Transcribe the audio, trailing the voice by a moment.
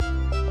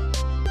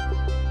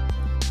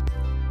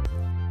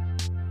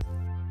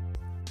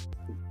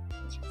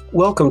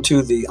Welcome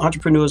to the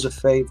Entrepreneurs of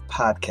Faith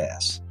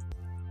podcast,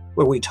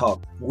 where we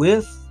talk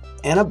with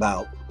and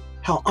about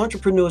how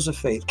entrepreneurs of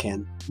faith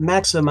can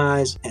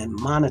maximize and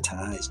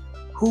monetize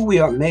who we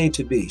are made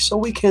to be so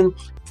we can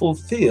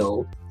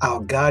fulfill our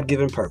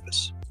God-given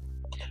purpose.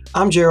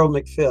 I'm Gerald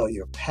McPhail,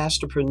 your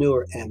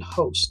pastorpreneur and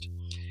host.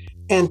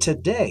 And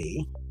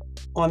today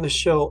on the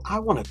show, I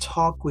want to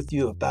talk with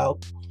you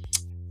about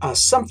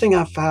something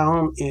I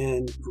found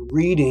in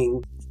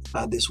reading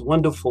this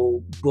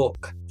wonderful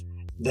book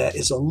that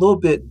is a little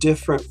bit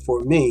different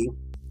for me.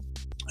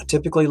 I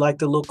typically like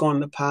to look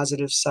on the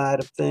positive side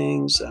of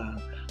things,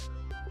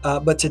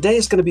 but today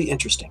is going to be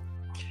interesting.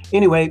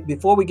 Anyway,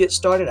 before we get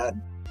started, I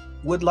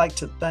would like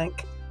to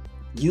thank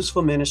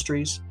Useful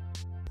Ministries,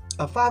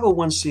 a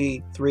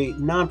 501c3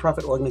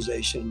 nonprofit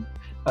organization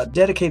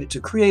dedicated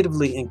to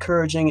creatively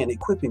encouraging and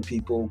equipping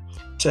people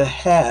to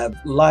have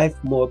life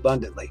more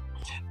abundantly.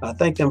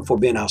 Thank them for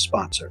being our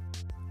sponsor.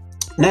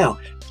 Now,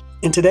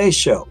 in today's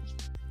show,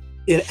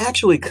 it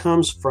actually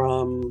comes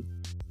from,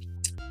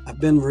 I've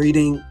been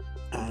reading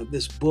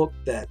this book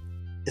that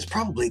is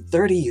probably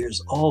 30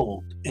 years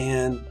old,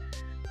 and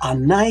a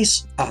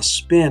nice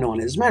spin on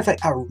it. As a matter of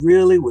fact, I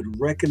really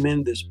would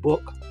recommend this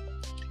book.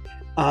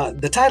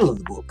 The title of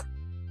the book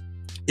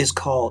is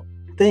called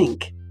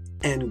Think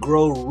and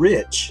Grow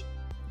Rich,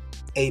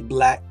 A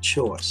Black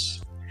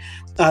Choice.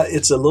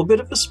 It's a little bit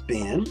of a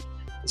spin.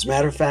 As a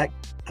matter of fact,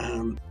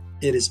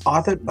 it is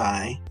authored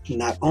by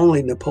not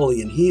only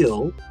Napoleon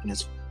Hill and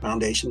his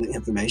Foundation of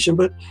Information,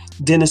 but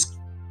Dennis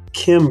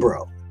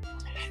Kimbrough.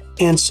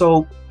 And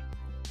so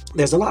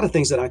there's a lot of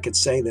things that I could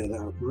say that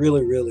are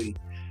really, really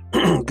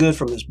good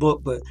from this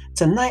book. But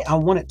tonight I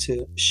wanted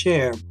to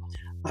share,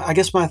 I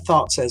guess, my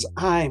thoughts as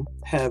I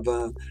have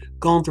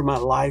gone through my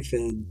life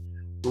and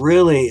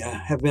really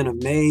have been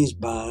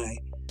amazed by,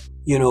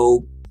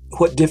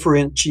 what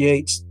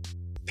differentiates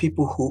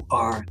people who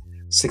are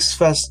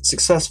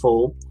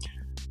successful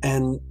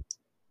and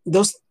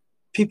those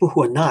people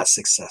who are not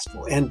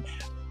successful. And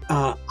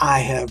I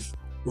have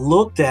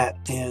looked at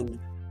and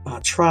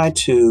tried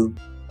to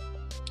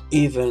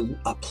even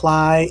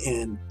apply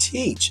and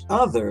teach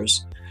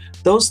others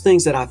those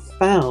things that I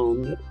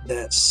found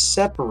that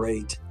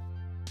separate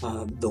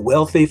the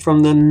wealthy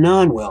from the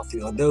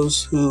non-wealthy, or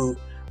those who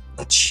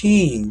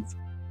achieve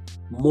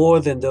more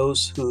than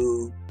those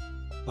who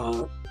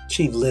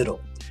achieve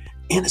little.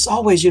 And it's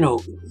always,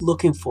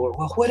 looking for,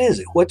 well, what is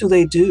it? What do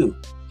they do?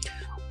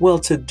 Well,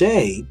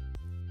 today,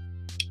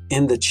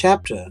 in the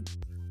chapter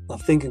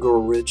of Think and Grow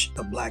Rich,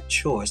 A Black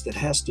Choice, that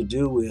has to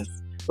do with,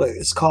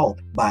 it's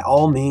called By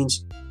All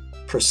Means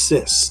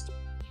Persist.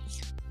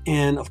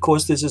 And of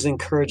course, this is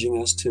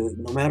encouraging us to,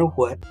 no matter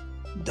what,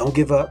 don't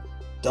give up,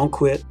 don't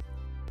quit,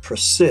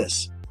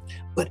 persist.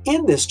 But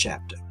in this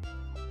chapter,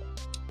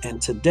 and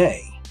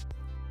today,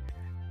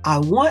 I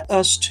want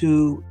us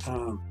to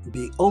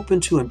be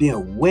open to and be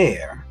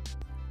aware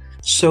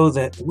so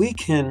that we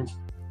can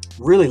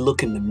really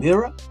look in the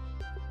mirror,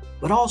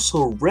 but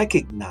also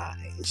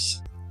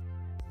recognize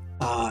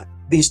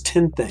these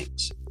 10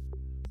 things.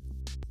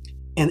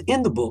 And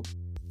in the book,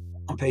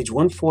 on page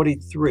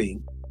 143,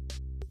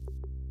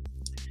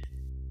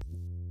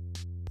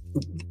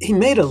 he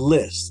made a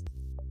list.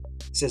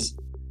 He says,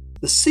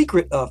 the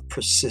secret of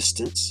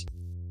persistence,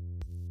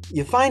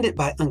 you find it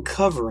by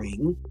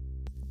uncovering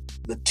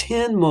the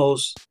 10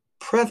 most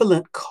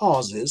prevalent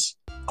causes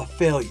of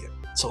failure.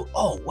 So,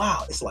 oh,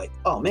 wow. It's like,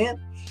 oh, man,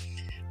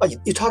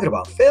 you're talking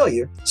about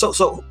failure.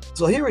 So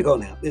here we go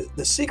now.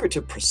 The secret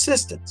to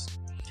persistence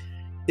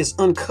is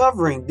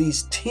uncovering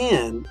these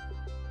 10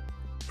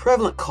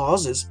 prevalent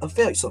causes of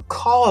failure. So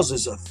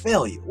causes of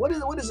failure. What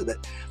is it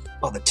that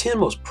are the 10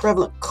 most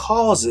prevalent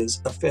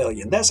causes of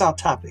failure? And that's our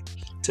topic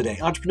today.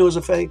 Entrepreneurs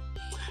of Faith.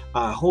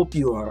 I hope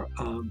you are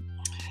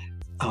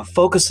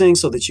focusing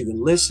so that you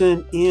can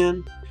listen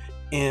in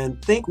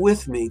and think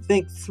with me,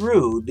 think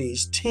through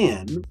these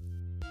 10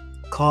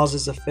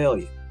 causes of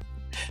failure.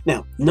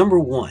 Now, number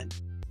one,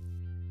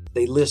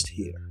 they list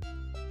here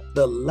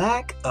the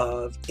lack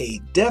of a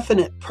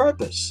definite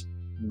purpose,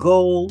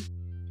 goal,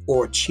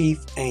 or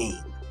chief aim.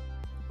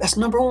 That's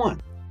number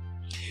one.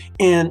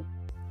 And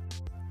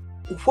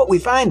what we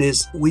find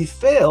is we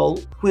fail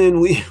when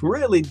we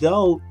really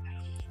don't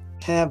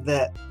have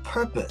that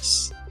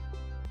purpose.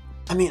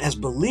 I mean, as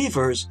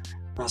believers,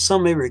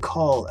 some may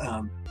recall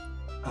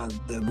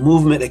the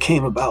movement that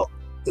came about.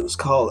 It was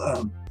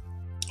called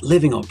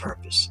Living on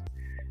Purpose.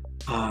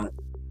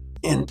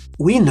 And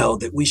we know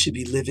that we should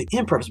be living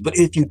in purpose. But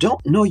if you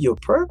don't know your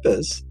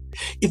purpose,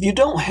 if you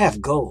don't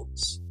have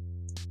goals,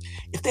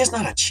 if there's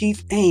not a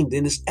chief aim,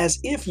 then it's as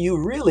if you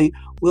really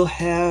will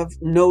have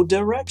no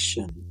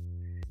direction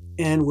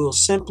and will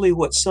simply,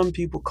 what some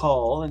people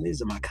call, and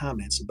these are my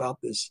comments about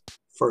this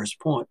first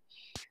point,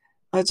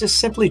 just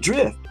simply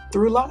drift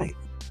through life.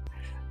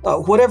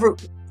 Whatever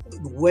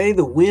way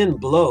the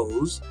wind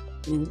blows,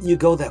 you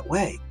go that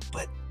way.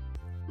 But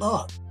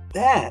look,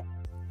 that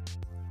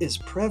is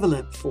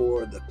prevalent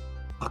for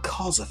a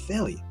cause of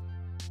failure.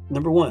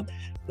 Number one,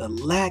 the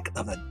lack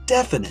of a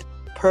definite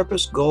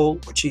purpose, goal,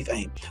 or chief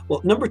aim. Well,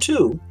 number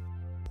two,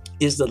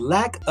 is the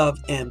lack of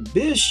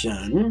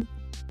ambition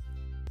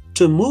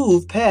to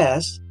move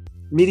past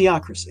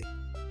mediocrity.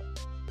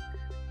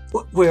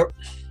 Where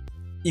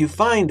you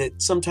find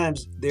that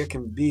sometimes there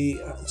can be,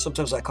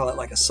 sometimes I call it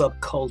like a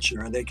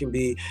subculture, or there can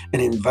be an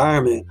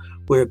environment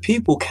where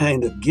people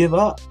kind of give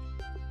up.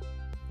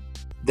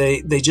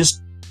 They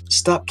just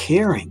stop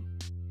caring,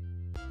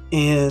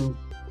 and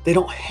they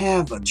don't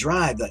have a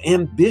drive, the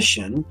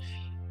ambition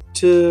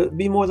to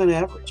be more than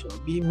average or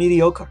be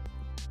mediocre.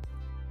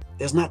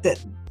 There's not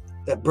that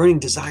burning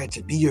desire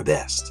to be your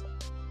best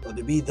or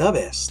to be the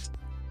best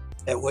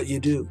at what you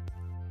do.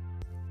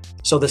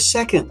 So the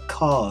second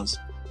cause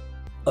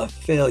of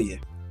failure,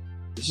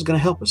 this is going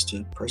to help us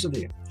to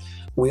persevere.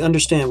 We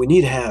understand we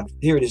need to have,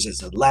 here it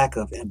is a lack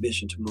of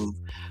ambition to move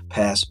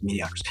past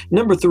mediocrity.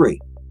 Number 3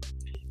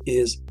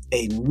 is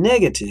a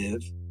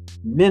negative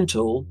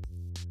mental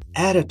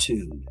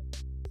attitude.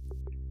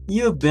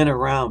 You've been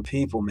around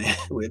people, man,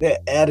 where their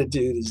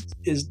attitude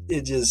is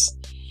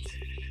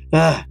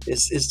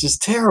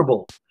just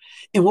terrible.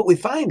 And what we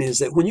find is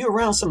that when you're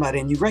around somebody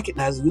and you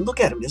recognize and you look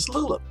at them, it's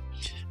Lula,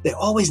 they're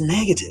always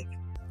negative.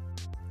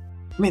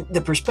 I mean,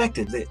 the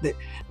perspective,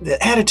 the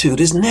attitude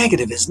is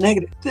negative. It's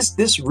negative.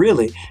 This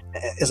really,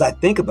 as I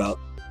think about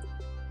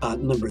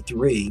number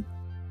 3,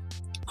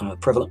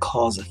 prevalent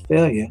cause of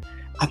failure,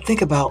 I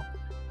think about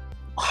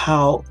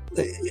how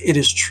it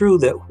is true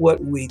that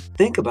what we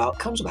think about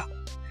comes about.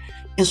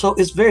 And so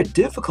it's very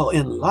difficult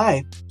in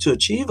life to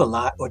achieve a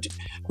lot, or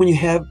when you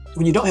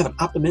don't have an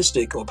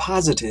optimistic or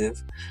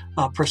positive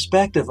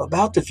perspective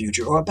about the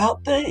future or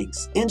about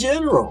things in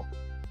general.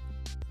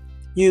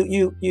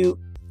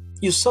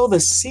 You sow the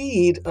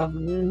seed of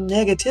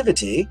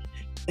negativity,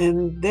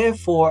 and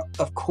therefore,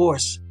 of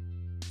course,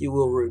 you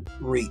will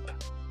reap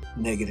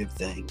negative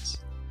things.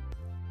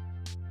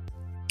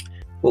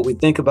 What we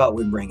think about,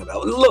 we bring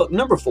about. Look,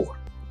 number 4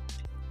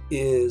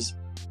 is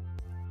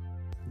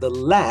the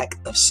lack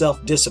of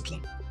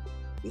self-discipline.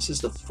 This is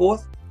the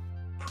 4th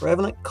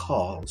prevalent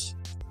cause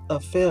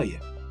of failure,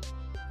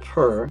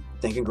 per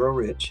Think and Grow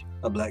Rich,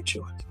 a Black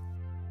choice.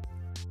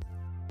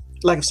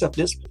 Lack of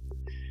self-discipline.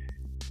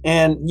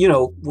 And,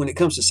 when it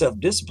comes to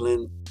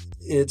self-discipline,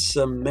 it's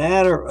a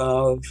matter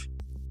of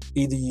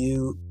either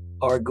you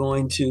are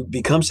going to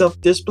become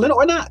self-disciplined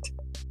or not.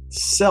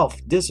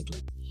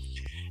 Self-discipline.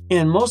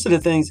 And most of the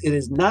things, it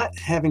is not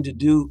having to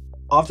do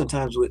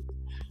oftentimes with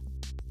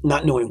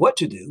not knowing what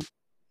to do.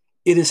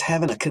 It is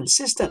having a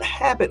consistent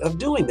habit of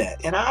doing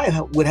that. And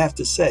I would have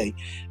to say,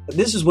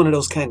 this is one of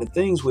those kind of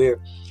things where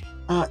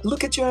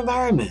look at your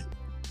environment.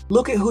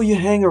 Look at who you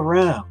hang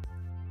around.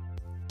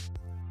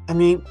 I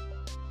mean,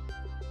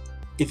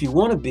 if you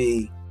want to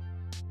be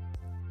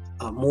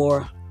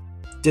more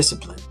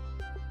disciplined,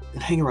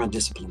 then hang around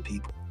disciplined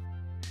people.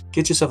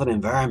 Get yourself an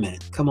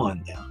environment, come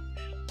on now,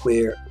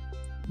 where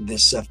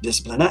this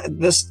self-discipline,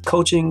 this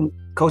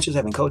coaches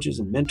having coaches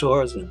and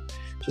mentors and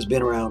just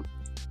being around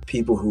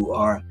people who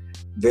are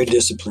very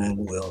disciplined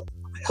will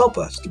help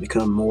us to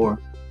become more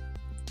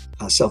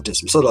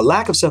self-disciplined. So the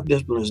lack of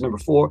self-discipline is number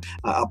 4.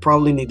 I'll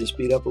probably need to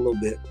speed up a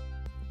little bit.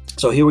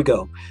 So here we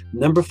go.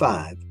 Number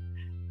 5,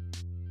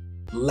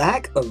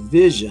 lack of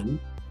vision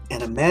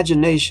and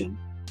imagination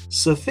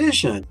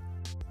sufficient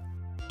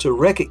to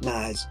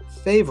recognize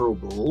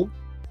favorable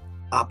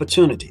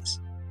opportunities.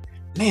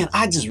 Man,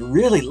 I just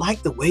really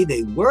like the way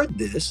they word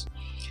this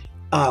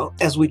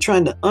as we're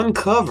trying to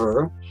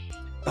uncover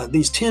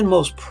these 10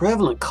 most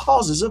prevalent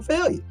causes of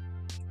failure.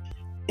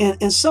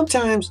 And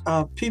sometimes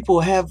people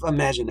have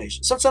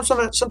imagination.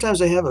 Sometimes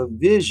they have a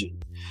vision.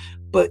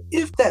 But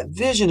if that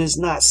vision is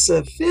not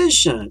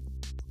sufficient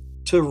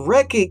to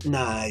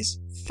recognize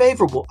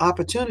favorable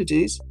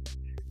opportunities,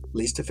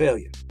 leads to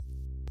failure.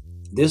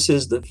 This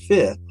is the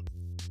 5th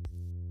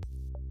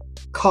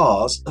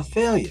cause of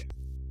failure.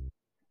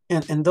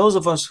 And those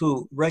of us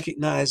who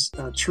recognize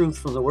truth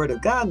from the Word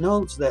of God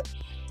knows that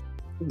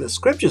the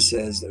Scripture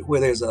says that where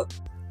there's a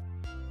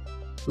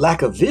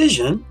lack of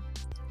vision,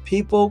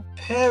 people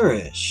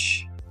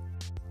perish.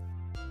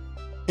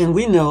 And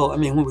we know,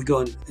 when we go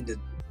into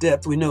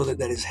depth, we know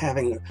that is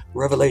having a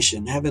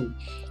revelation, having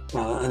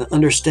an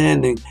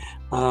understanding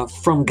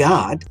from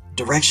God,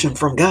 direction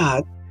from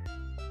God.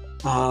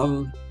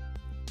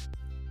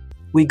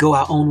 We go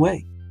our own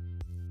way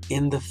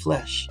in the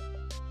flesh,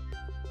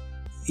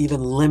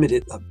 even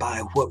limited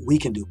by what we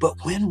can do. But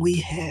when we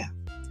have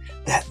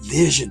that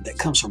vision that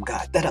comes from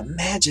God, that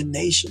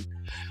imagination,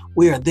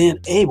 we are then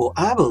able,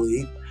 I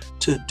believe,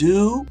 to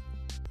do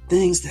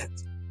things that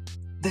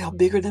they are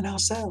bigger than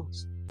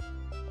ourselves.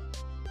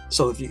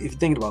 So if you're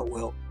thinking about,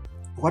 well,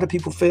 why do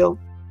people fail?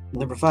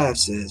 Number 5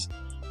 says,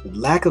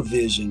 lack of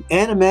vision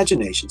and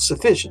imagination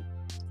sufficient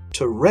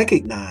to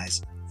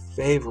recognize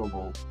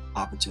favorable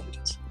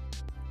opportunities.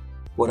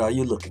 What are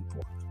you looking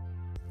for?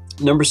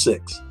 Number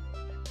 6,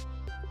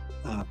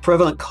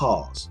 prevalent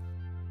cause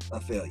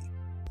of failure.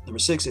 Number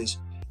 6 is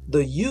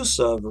the use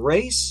of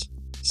race,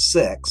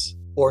 sex,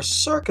 or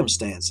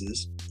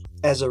circumstances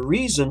as a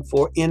reason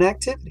for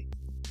inactivity.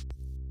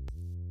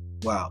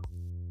 Wow.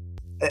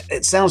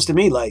 It sounds to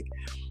me like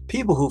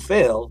people who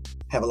fail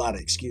have a lot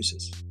of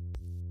excuses.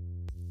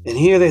 And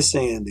here they're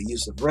saying the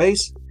use of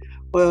race.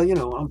 Well,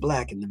 I'm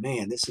black and the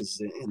man. This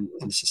is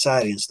in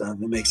society and stuff.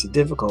 It makes it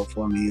difficult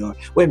for me. Or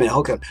wait a minute,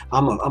 okay,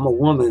 I'm a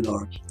woman,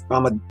 or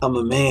I'm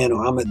a man,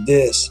 or I'm a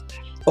this.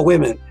 Or wait a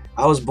minute,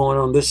 I was born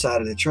on this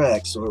side of the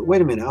tracks. Or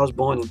wait a minute, I was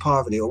born in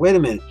poverty. Or wait a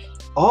minute,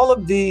 all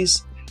of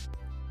these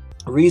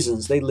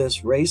reasons, they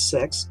list race,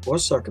 sex, or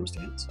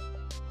circumstance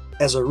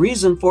as a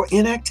reason for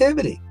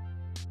inactivity,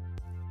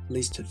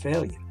 leads to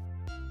failure.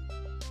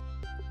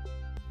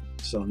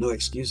 So no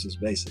excuses,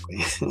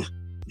 basically.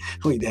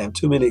 We have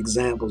too many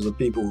examples of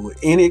people who,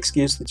 any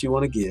excuse that you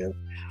want to give,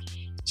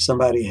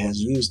 somebody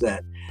has used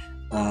that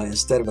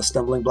instead of a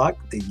stumbling block,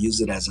 they've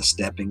used it as a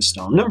stepping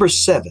stone. Number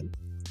 7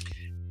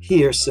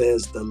 here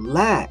says the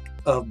lack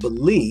of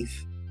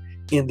belief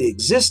in the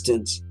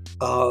existence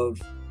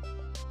of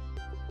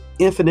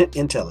infinite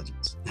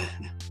intelligence.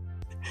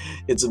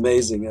 It's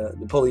amazing.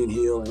 Napoleon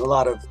Hill and a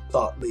lot of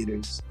thought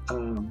leaders,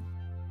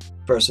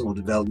 personal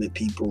development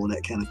people and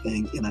that kind of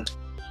thing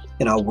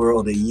in our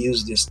world, they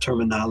use this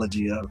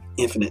terminology of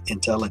infinite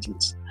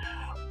intelligence.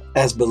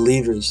 As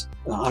believers,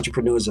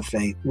 entrepreneurs of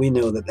faith, we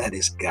know that that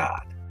is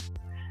God.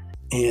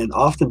 And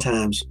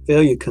oftentimes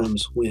failure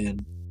comes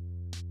when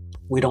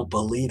we don't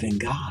believe in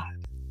God,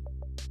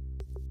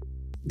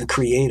 the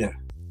Creator.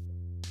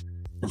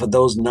 And for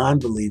those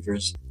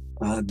non-believers,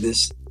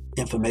 this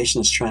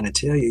information is trying to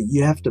tell you,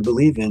 you have to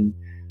believe in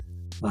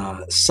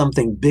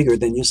something bigger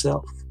than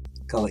yourself.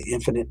 Call it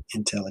infinite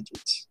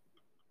intelligence.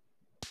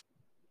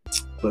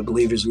 But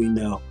believers, we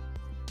know.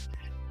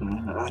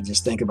 I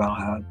just think about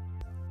how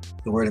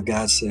the Word of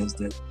God says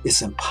that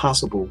it's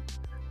impossible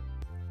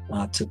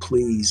to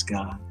please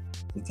God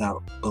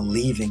without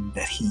believing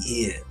that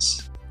He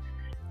is,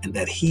 and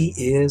that He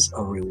is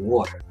a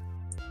rewarder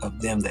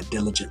of them that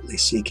diligently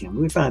seek Him.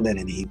 We find that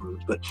in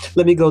Hebrews. But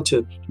let me go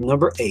to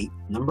number 8.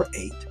 Number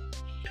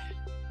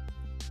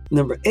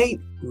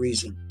 8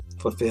 reason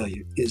for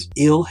failure is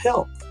ill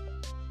health.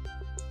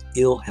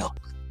 Ill health.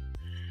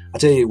 I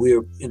tell you,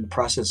 we're in the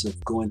process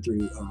of going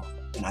through,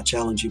 and I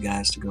challenge you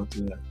guys to go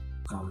through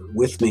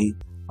with me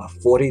a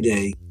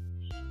 40-day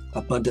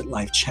abundant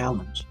life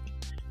challenge.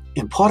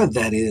 And part of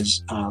that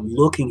is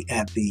looking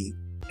at 8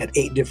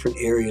 different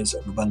areas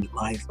of abundant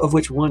life, of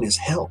which one is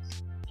health.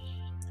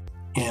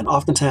 And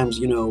oftentimes,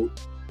 when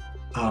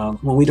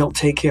we don't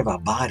take care of our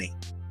body,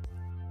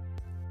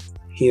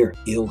 here,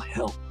 ill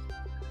health,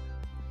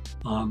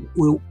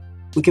 we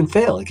can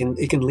fail.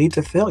 It can lead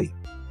to failure.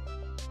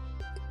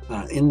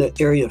 In the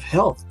area of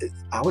health,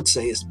 I would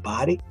say it's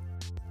body,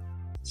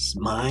 it's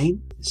mind,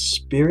 it's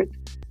spirit.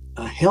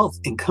 Health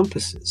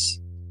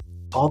encompasses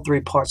all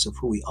 3 parts of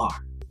who we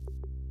are.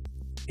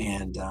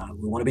 And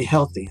we want to be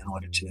healthy in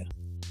order to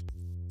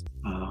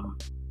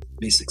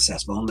be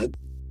successful. On the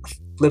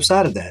flip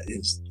side of that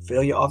is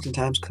failure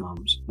oftentimes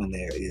comes when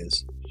there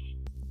is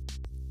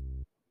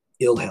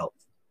ill health,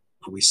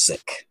 when we're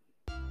sick.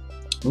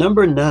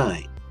 Number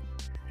 9.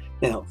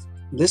 Now,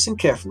 listen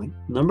carefully.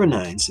 Number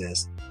 9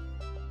 says,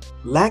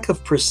 lack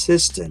of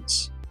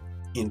persistence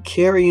in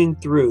carrying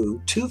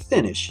through to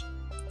finish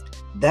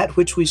that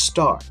which we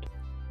start.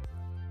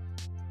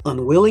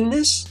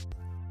 Unwillingness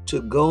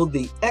to go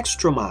the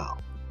extra mile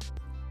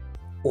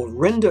or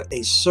render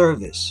a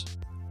service.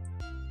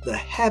 The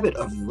habit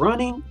of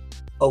running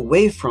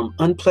away from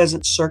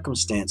unpleasant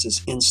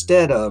circumstances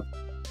instead of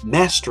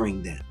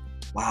mastering them.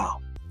 Wow.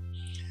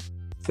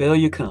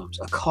 Failure comes,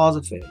 a cause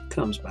of failure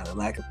comes by the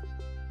lack of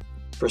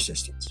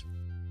persistence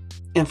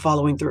and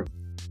following through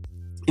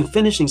and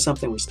finishing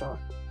something we start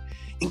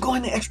and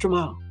going the extra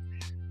mile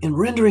and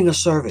rendering a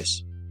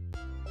service.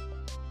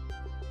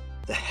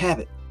 The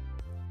habit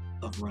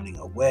of running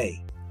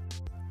away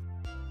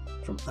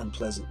from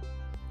unpleasant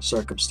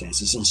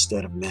circumstances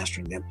instead of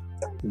mastering them.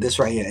 This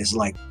right here is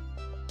like,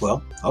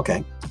 well,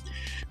 okay,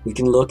 we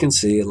can look and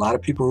see a lot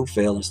of people who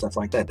fail and stuff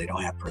like that, they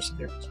don't have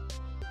perseverance.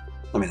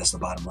 I mean, that's the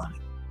bottom line.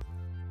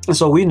 And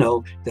so we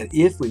know that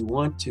if we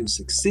want to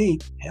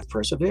succeed, have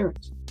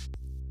perseverance.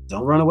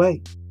 Don't run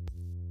away.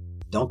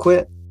 Don't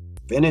quit.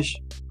 Finish.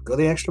 Go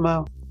the extra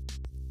mile.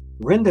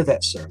 Render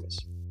that service.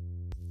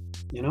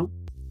 It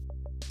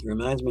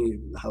reminds me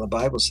how the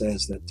Bible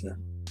says that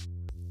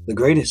the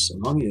greatest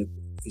among you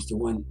is the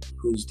one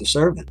who's the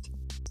servant,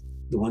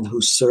 the one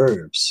who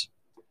serves.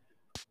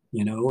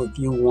 If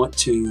you want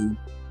to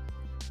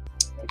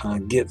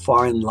get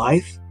far in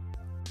life,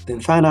 then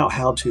find out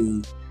how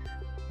to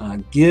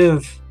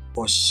give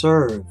or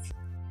serve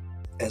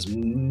as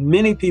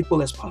many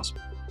people as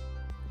possible.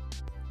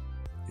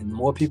 And the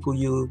more people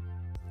you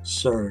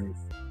serve,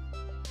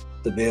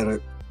 the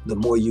better, the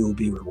more you will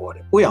be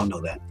rewarded. We all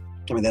know that.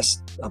 I mean,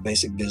 that's a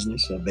basic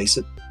business,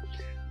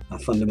 a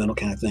fundamental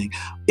kind of thing.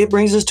 It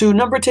brings us to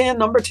number 10.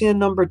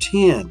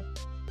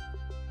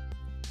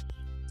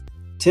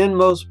 10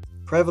 most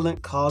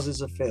prevalent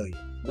causes of failure.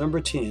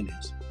 Number 10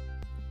 is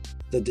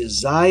the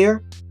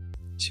desire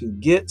to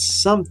get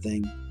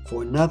something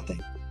for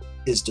nothing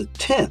is the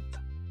 10th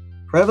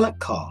prevalent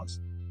cause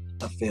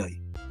of failure.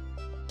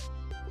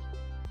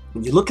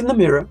 When you look in the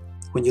mirror,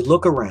 when you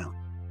look around,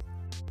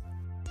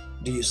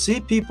 Do you see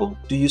people?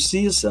 Do you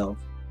see yourself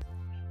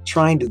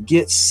trying to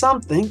get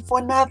something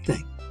for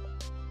nothing?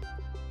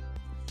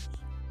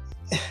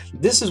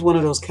 This is one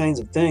of those kinds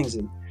of things.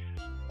 And,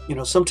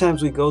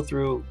 sometimes we go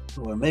through,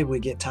 or maybe we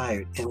get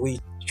tired and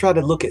we try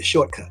to look at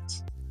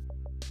shortcuts.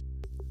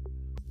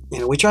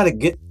 We try to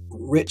get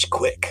rich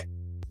quick.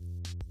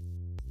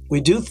 We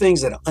do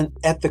things that are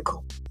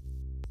unethical.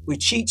 We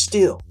cheat,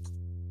 steal.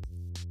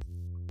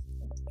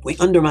 We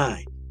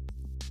undermine.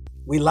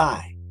 We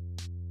lie.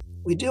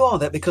 We do all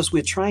that because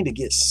we're trying to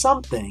get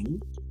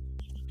something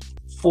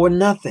for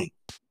nothing.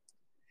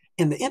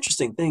 And the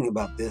interesting thing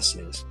about this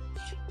is,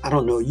 I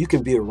don't know, you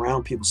can be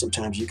around people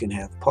sometimes, you can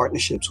have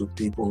partnerships with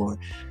people,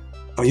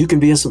 or you can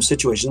be in some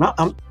situations.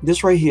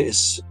 This right here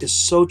is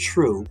so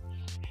true.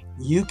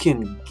 You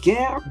can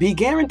be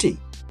guaranteed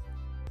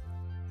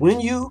when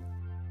you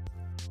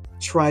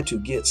try to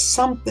get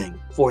something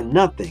for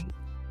nothing,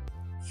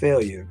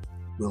 failure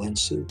will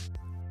ensue.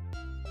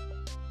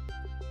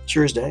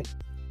 Sure as day.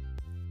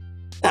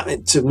 I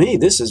mean, to me,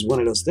 this is one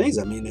of those things.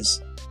 I mean,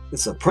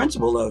 it's a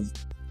principle of,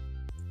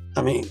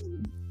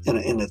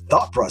 in the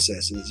thought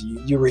process is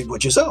you reap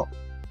what you sow.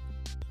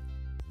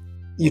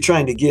 You're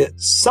trying to get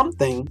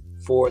something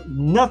for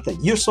nothing.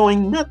 You're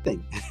sowing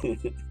nothing.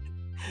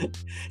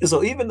 And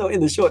so even though in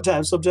the short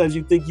time, sometimes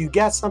you think you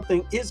got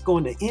something, it's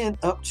going to end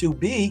up to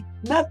be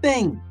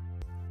nothing.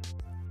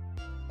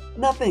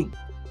 Nothing.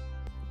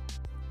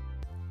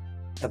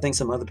 I think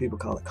some other people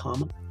call it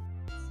karma.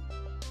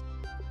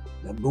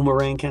 That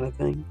boomerang kind of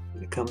thing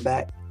to come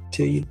back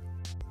to you.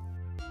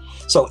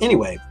 So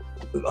anyway,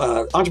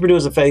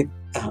 entrepreneurs of faith,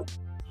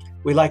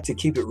 we like to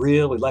keep it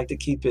real. We like to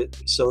keep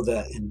it so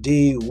that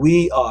indeed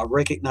we are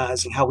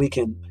recognizing how we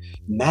can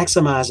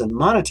maximize and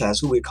monetize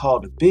who we're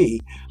called to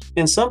be.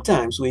 And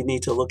sometimes we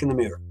need to look in the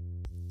mirror.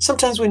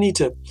 Sometimes we need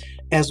to,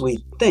 as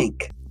we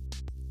think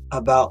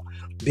about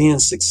being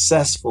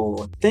successful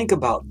or think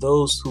about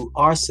those who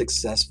are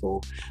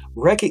successful,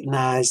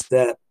 recognize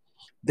that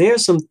there are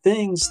some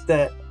things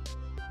that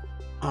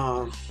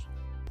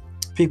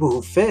people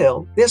who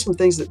fail, there's some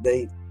things that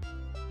they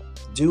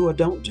do or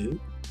don't do.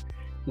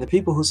 And the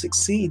people who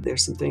succeed,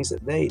 there's some things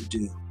that they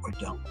do or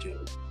don't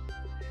do.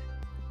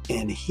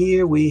 And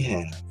here we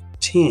have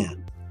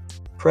 10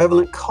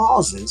 prevalent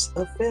causes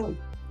of failure.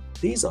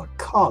 These are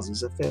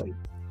causes of failure.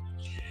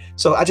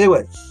 So I tell you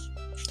what,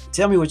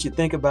 tell me what you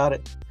think about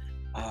it.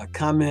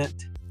 Comment,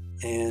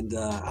 and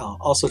I'll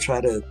also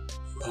try to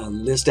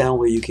list down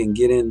where you can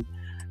get in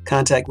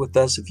contact with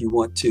us if you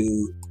want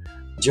to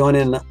join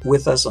in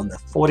with us on the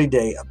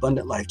 40-day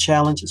Abundant Life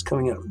Challenge. It's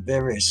coming up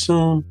very, very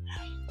soon.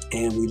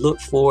 And we look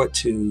forward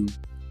to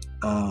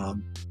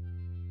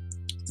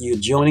you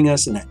joining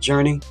us in that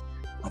journey.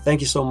 Thank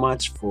you so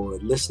much for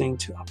listening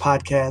to our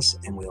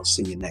podcast, and we'll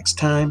see you next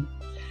time.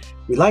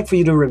 We'd like for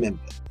you to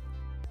remember,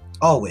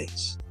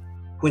 always,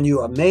 when you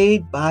are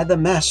made by the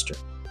Master,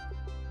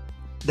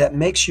 that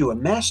makes you a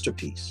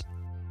masterpiece.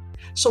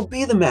 So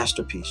be the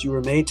masterpiece you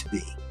were made to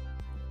be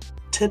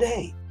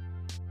today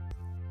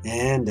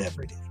and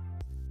every day.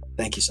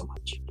 Thank you so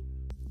much.